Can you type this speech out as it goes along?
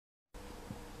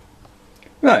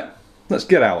Right, let's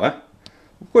get out, eh?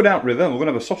 We'll go down river and we're going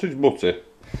to have a sausage butty.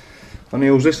 And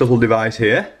use this little device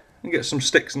here and get some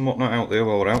sticks and whatnot out there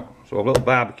while we're out. So a little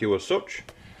barbecue as such.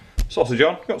 Sausage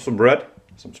on, got some bread,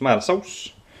 some tomato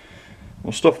sauce.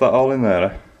 We'll stuff that all in there,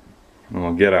 eh? And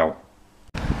we'll get out.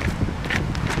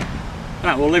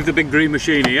 Right, we'll leave the big green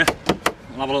machine here.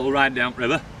 We'll have a little ride down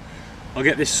river. I'll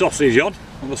get this sausage on,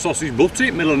 have a sausage butty,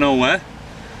 middle of nowhere,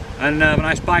 and have a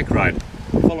nice bike ride.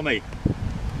 Follow me.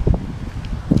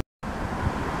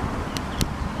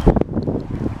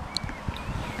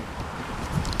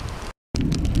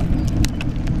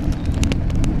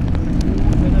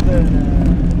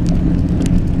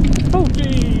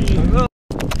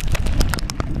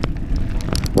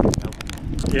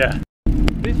 Yeah.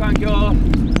 Please thank you. I'll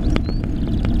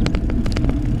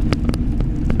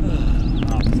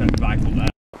send the bike up there.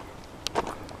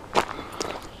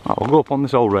 Right, we'll go up on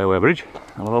this old railway bridge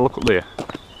and have a look up there.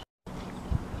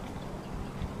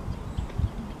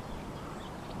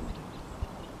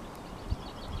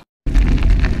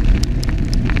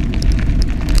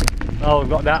 Well, we've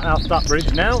got that out that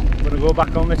bridge now. We're going to go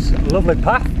back on this lovely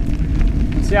path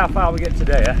and see how far we get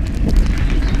today. Eh?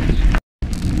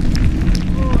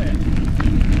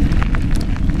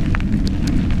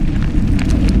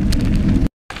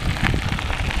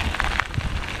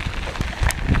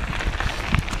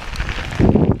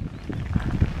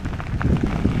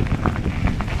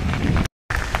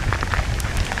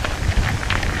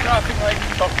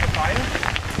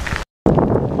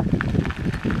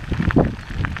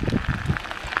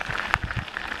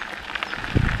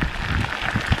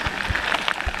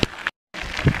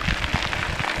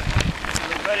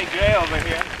 Very grey over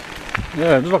here.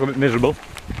 Yeah, it does look a bit miserable.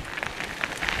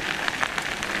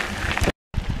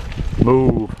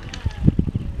 Move.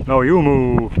 No, you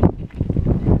move.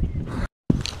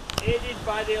 Aided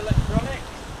by the electronics.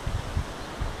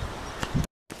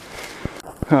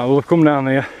 Right, well, we've come down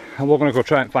there and we're going to go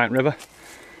try and find river.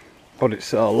 But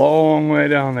it's a long way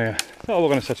down there. So we're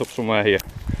going to set up somewhere here.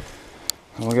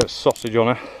 And we'll get sausage on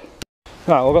it.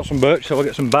 Right, we've got some birch, so we'll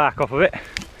get some bark off of it.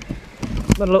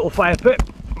 Then a little fire pit.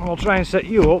 And we'll try and set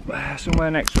you up somewhere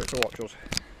next to it to watch us.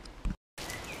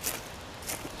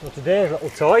 So today's little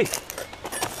toy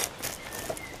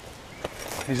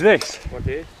is this. What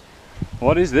is?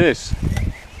 What is this?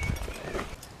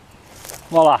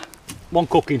 Voila, one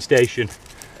cooking station.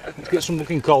 Let's get some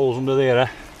looking coals under there. Eh?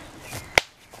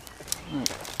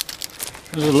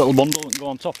 There's a little bundle that can go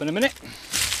on top in a minute.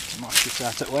 Mash this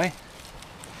out that way.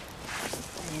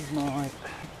 Here's my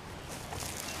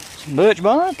some birch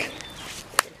bark.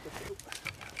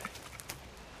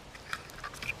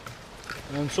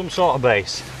 And some sort of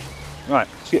base. Right,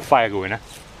 let's get fire going. Eh?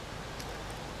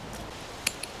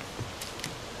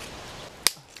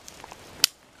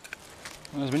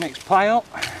 There's my next pile.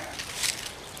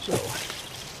 So, I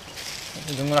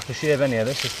think I'm going to have to shave any of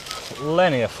this. There's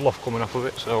plenty of fluff coming off of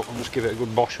it, so I'll just give it a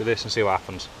good bosh with this and see what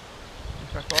happens.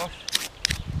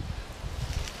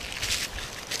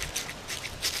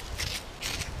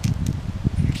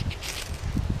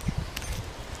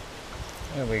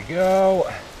 There we go.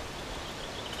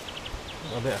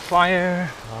 A bit of fire.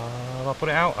 Have I put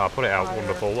it out? I put it out. Fire.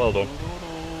 Wonderful. Well done.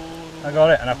 I got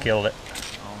it and I've killed it.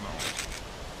 Oh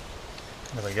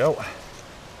no. There we go.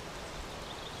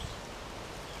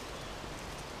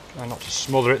 Try not to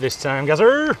smother it this time,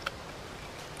 Gazzer.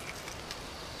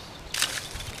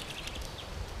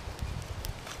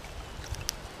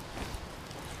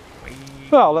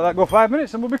 Well, I'll let that go 5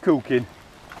 minutes and we'll be cooking.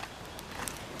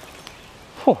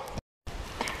 Whew.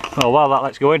 Well, while that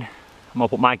lets go in, I'm going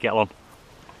to put my kettle on.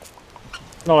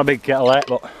 Not a big kettle yet,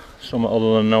 but something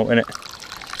other than note in it.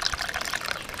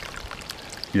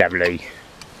 Lovely.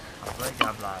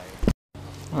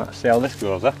 Let's see how this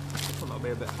goes, eh? That'll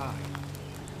be a bit high.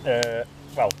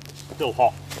 Well, still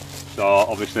hot. So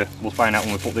obviously we'll find out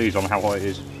when we put these on how hot it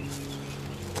is.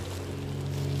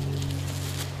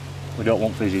 We don't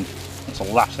want fizzing. That's the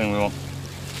last thing we want.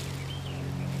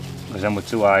 Because then we're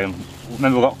too high. And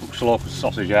remember we've got slow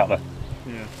sausage out there.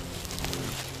 Yeah.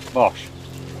 Bosh.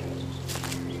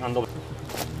 And up.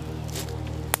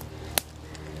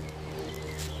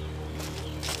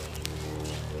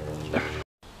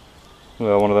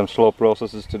 Well, one of them slow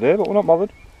processes today, but we're not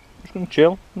bothered. We're just going to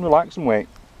chill and relax and wait.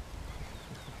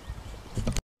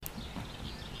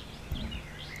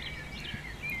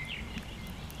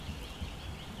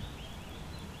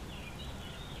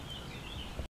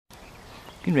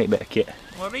 You can make a bit of kit.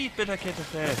 What is bit of kit to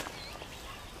say?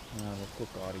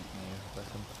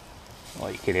 Oh,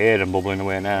 you can hear them bubbling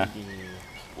away now.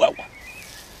 Whoa!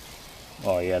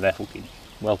 Oh yeah, they're fucking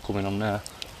well coming on now.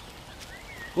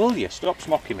 Will you stop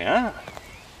smocking me, huh?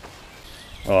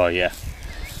 Oh yeah.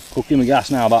 Cooking with gas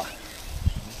now, but.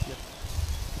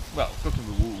 Well, cooking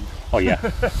with wood. Oh yeah.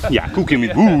 Yeah, cooking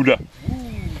with wood.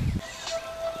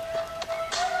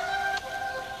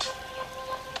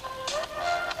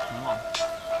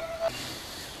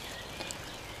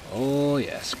 Oh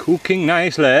yes, cooking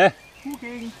nicely.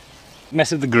 Cooking.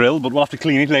 Mess with the grill, but we'll have to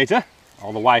clean it later.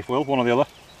 Or the wife will, one or the other.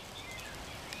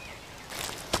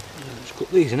 Let's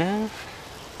cut these in half.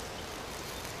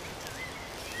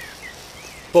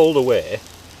 Fold away.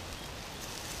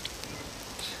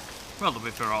 Well, they'll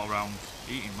be for all round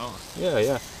eating, won't they? Yeah,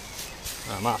 yeah.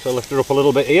 I might have to lift her up a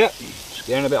little bit here. It's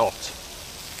getting a bit hot.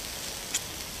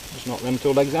 Just knock them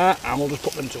two legs out and we'll just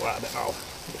put them two out a bit now.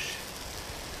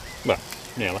 Well,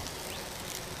 nearly.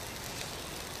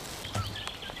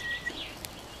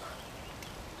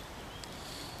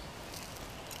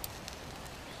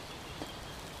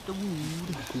 The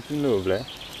wood. Cooking lovely.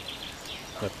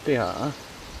 There they are.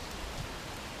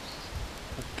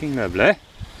 Cooking lovely.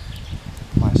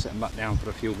 Might set them back down for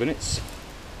a few minutes.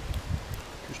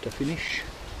 Just to finish.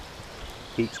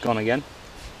 Heat's gone again.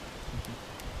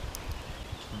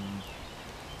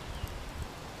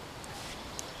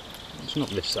 Let's knock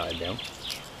this side down.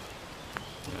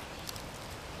 Yeah.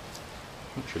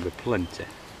 That should be plenty.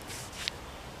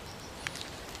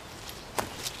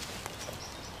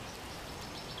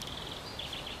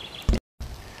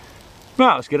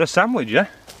 Right, let's get a sandwich, yeah?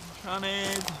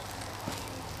 Granted.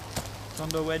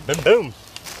 Thunder wedge. Boom boom!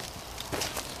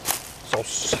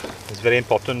 Sauce is very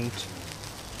important.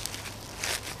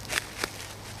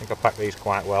 I think I packed these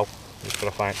quite well. Just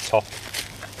gotta find top.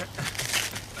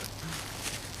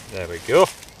 There we go.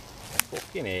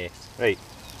 Fucking ace. Right.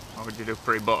 What would you do?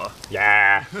 Pre-butter?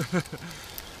 Yeah!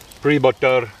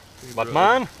 Pre-butter.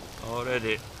 Batman.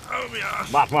 Already. Oh yeah.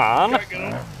 Batman.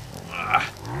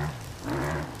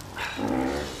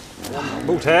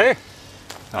 Booty.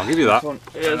 I'll give you that.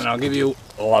 And I'll give you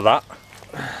all of that.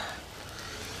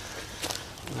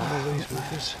 All these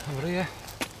booters over here.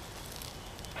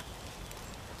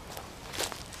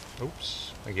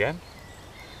 Oops, again.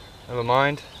 Never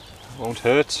mind. Won't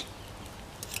hurt.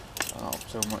 Oh,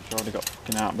 so much already got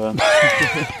fucking outburn.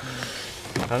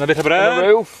 And a bit of bread. The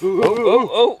roof.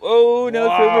 Oh,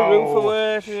 now throw the roof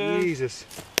away. Yeah. Jesus.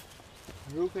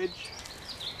 Roof edge.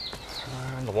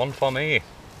 And the one for me.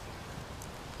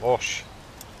 Wash.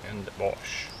 And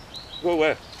wash. Go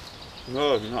away.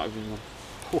 No, you're not having one.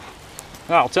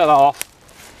 Right, I'll take that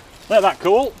off. Let that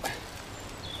cool.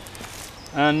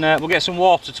 And we'll get some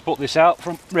water to put this out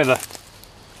from river.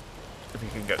 If you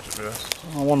can get to the rest.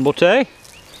 Oh, one butty.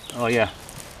 Oh yeah,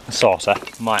 a saucer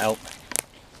might help.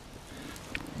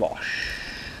 Wash.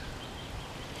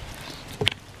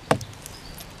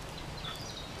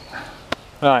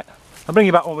 Right, I'll bring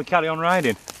you back when we carry on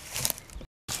riding.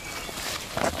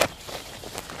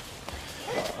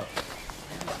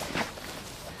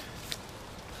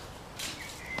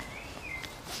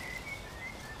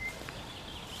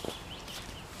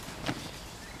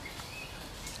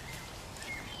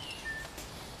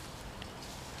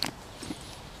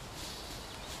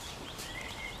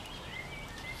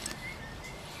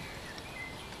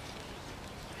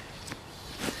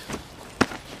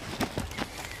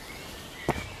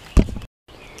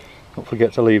 Don't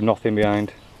forget to leave nothing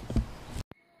behind.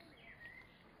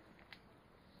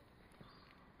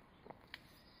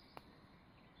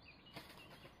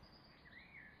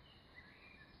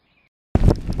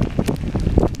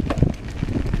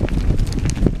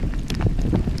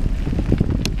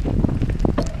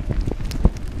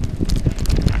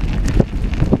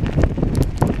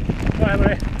 Bye,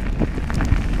 buddy.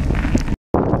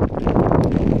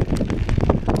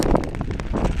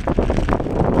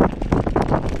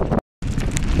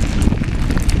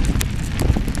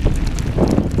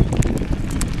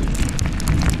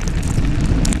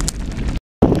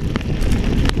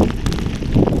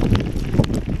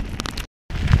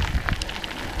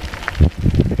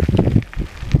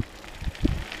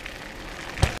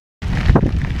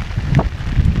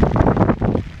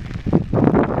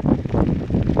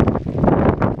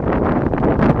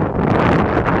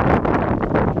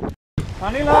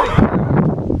 Honey light.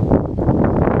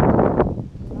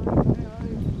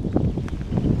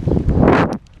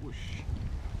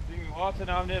 Drinking water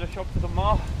now, I'm near the shop to the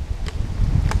mall.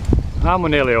 And we're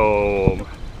nearly home.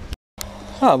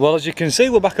 Ah, well, as you can see,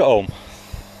 we're back at home.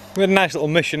 We had a nice little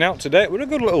mission out today. We're a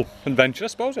good little adventure, I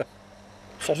suppose.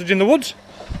 Sausage in the woods.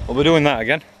 We'll be doing that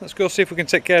again. Let's go see if we can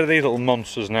take care of these little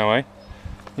monsters now, eh?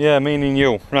 Yeah, meaning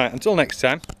you. Right, until next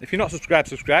time, if you're not subscribed,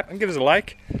 subscribe and give us a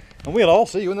like. And we'll all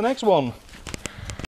see you in the next one.